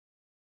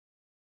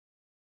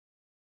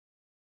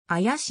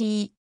怪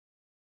しい。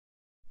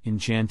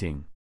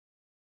enchanting,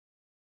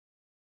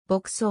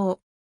 牧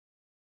草。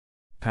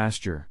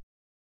pasture,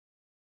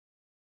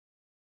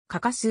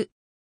 欠かす。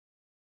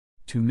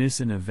to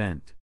miss an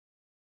event,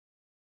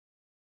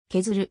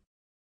 削る。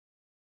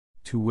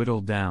to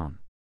whittle down,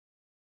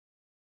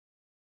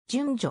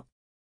 順序。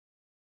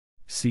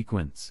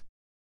sequence,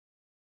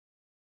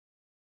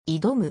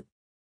 挑む。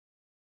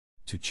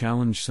to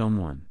challenge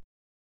someone,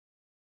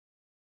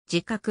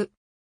 自覚。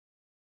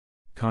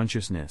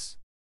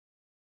consciousness,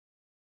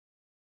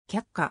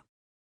 却下。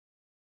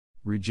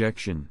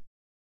rejection,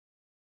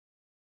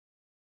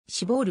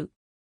 絞る。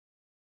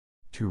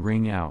to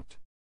wring out,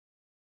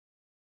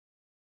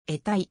 得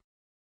体。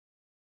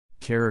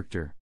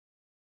character,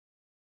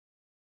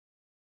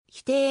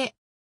 否定。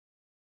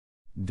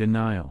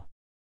denial,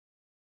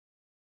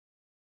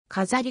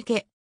 飾り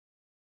気。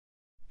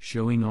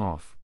showing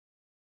off,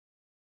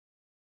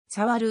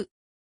 触る。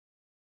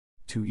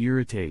to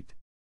irritate,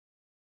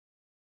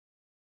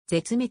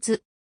 絶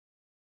滅。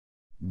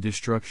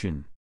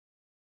destruction,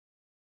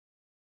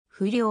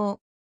 不良。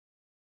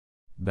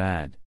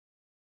bad,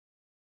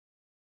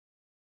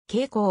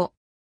 傾向。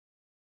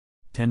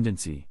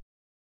tendency,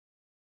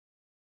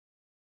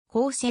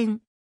 光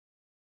線。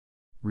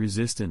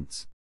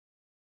resistance,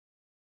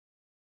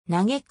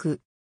 嘆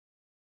く。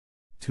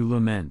to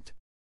lament,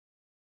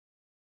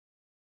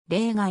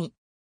 例外。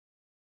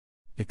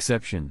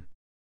exception,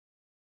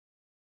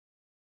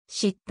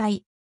 失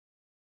態。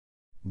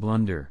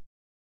blunder,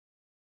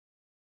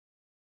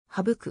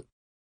 省く。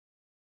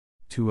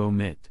to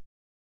omit,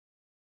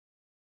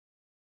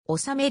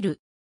 収め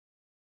る。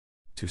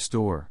to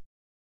store,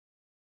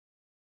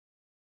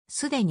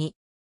 すでに。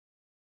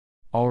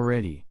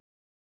already,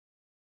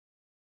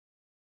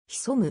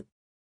 潜む。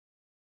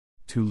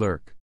to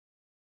lurk,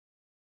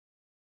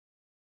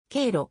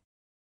 経路。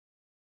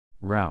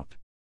route,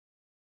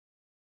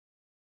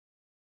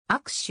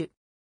 握手。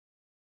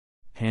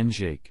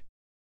handshake,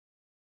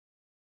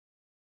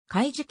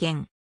 怪事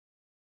件。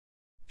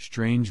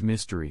strange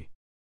mystery,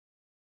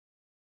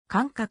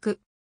 感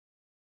覚。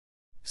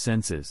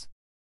senses,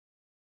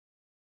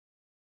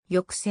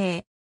 抑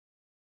制。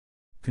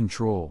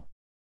control,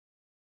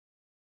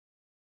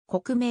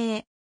 克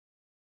明。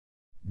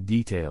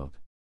 detailed,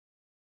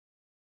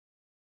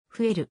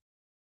 増える。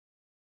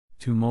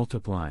to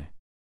multiply,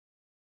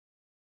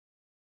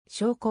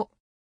 証拠。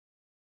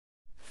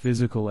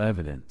 physical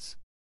evidence,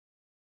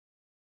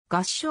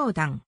 合唱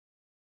団。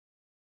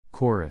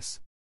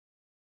 chorus,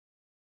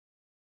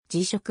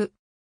 辞職。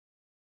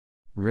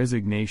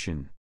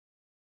 resignation,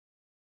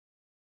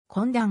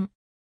 懇談。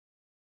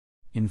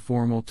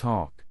 informal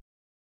talk,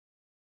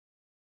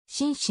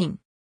 心身。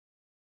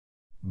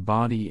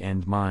 body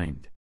and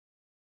mind,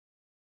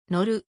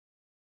 乗る。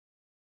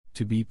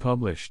 to be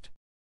published,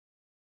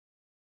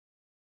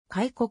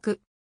 開国。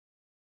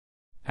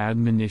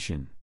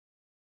 admonition,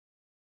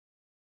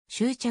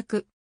 執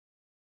着。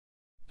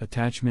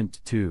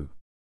 attachment to,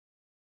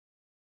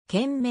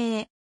 懸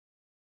命。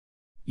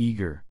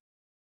 eager,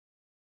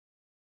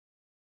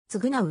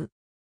 償う。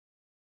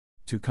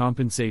 to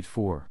compensate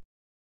for,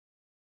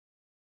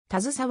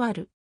 携わ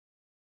る。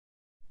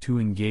 to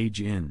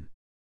engage in,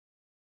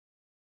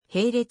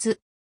 並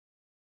列。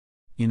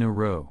 in a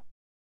row,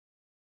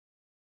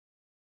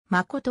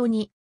 誠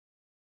に。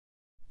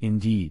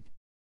 indeed,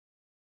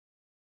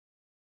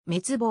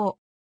 滅亡。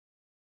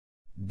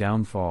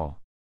 downfall,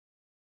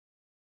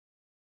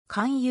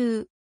 勧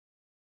誘。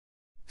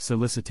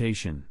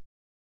 solicitation,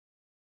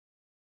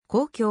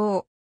 公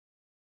共。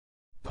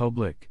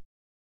 public,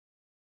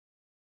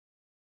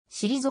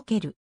 退け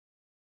る。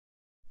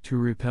 to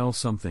repel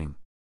something,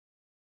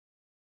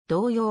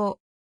 動揺。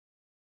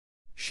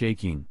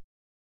 shaking,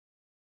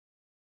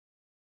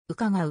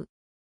 伺う。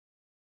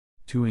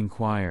 to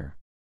inquire,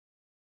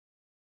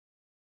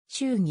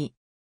 祝儀。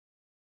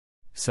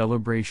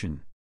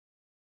 celebration,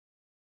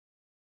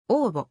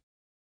 応募。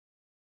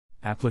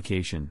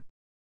 application,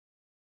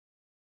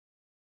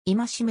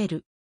 戒め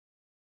る。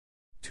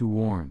 to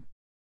warn,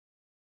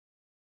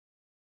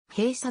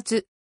 併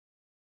殺。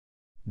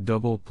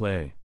 double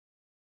play,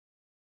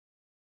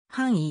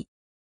 範囲。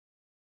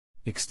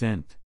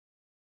 extent,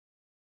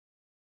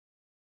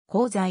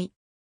 鋼材。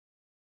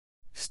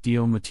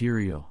 steel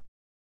material,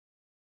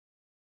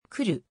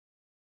 来る。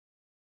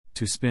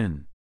 to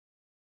spin,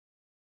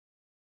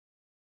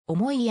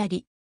 思いや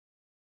り。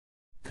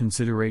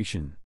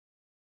 consideration,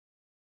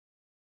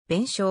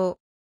 弁償。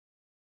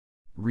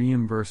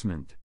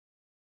 reimbursement,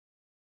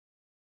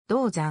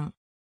 銅山。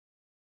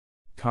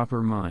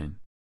 copper mine,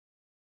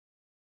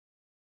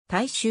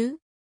 大衆。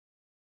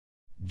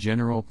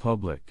 general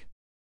public,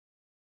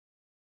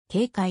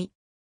 警戒。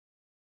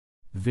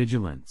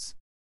 vigilance,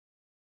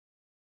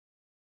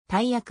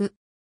 大役。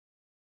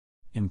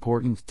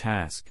 important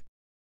task,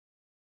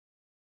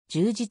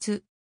 充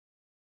実。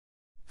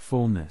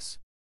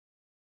 fullness,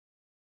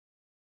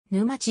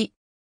 沼地。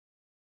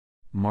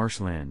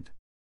 marshland,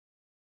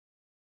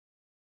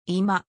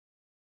 今。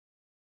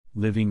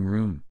 living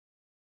room,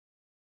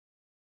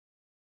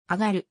 上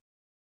がる。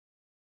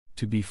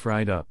 to be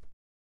fried up,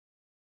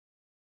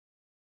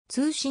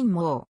 通信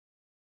網。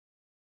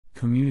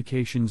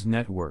Communications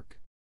network.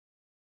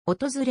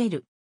 訪れ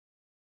る。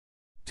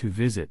To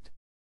visit.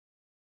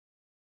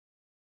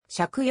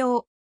 借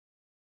用。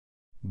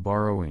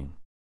Borrowing.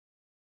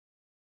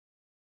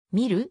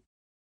 見る。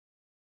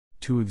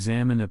To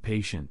examine a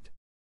patient.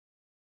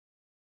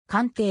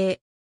 鑑定。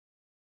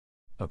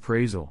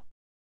Appraisal.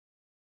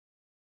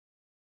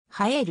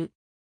 生える。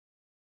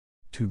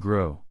To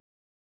grow.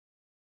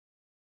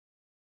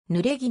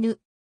 濡れ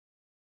衣。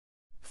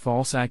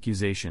False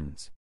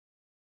accusations.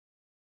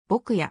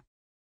 牧野。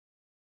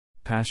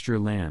Pasture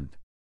land.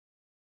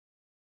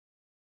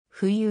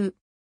 富裕。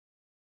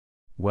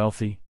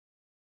Wealthy.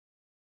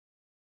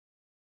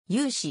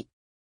 融資。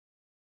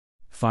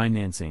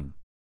Financing.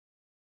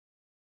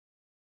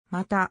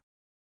 また。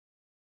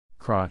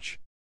Crotch.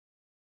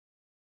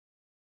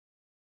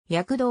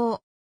 躍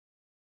動。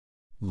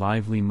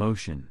Lively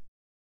motion.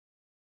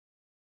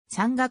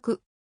 山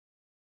岳。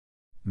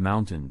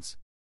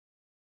Mountains.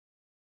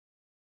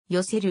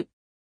 寄せる。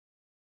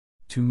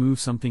To move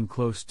something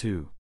close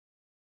to.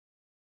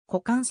 股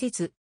関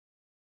節。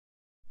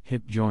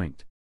Hip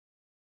joint.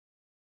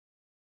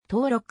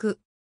 登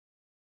録。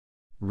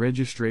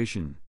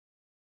Registration.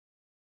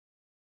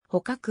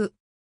 捕獲。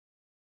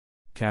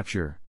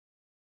Capture.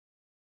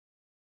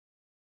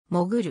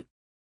 潜る。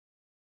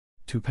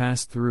To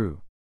pass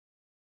through.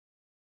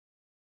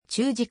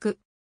 中軸。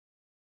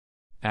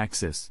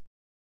Axis.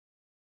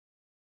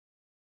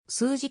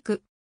 数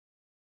軸。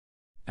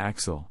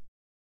Axle.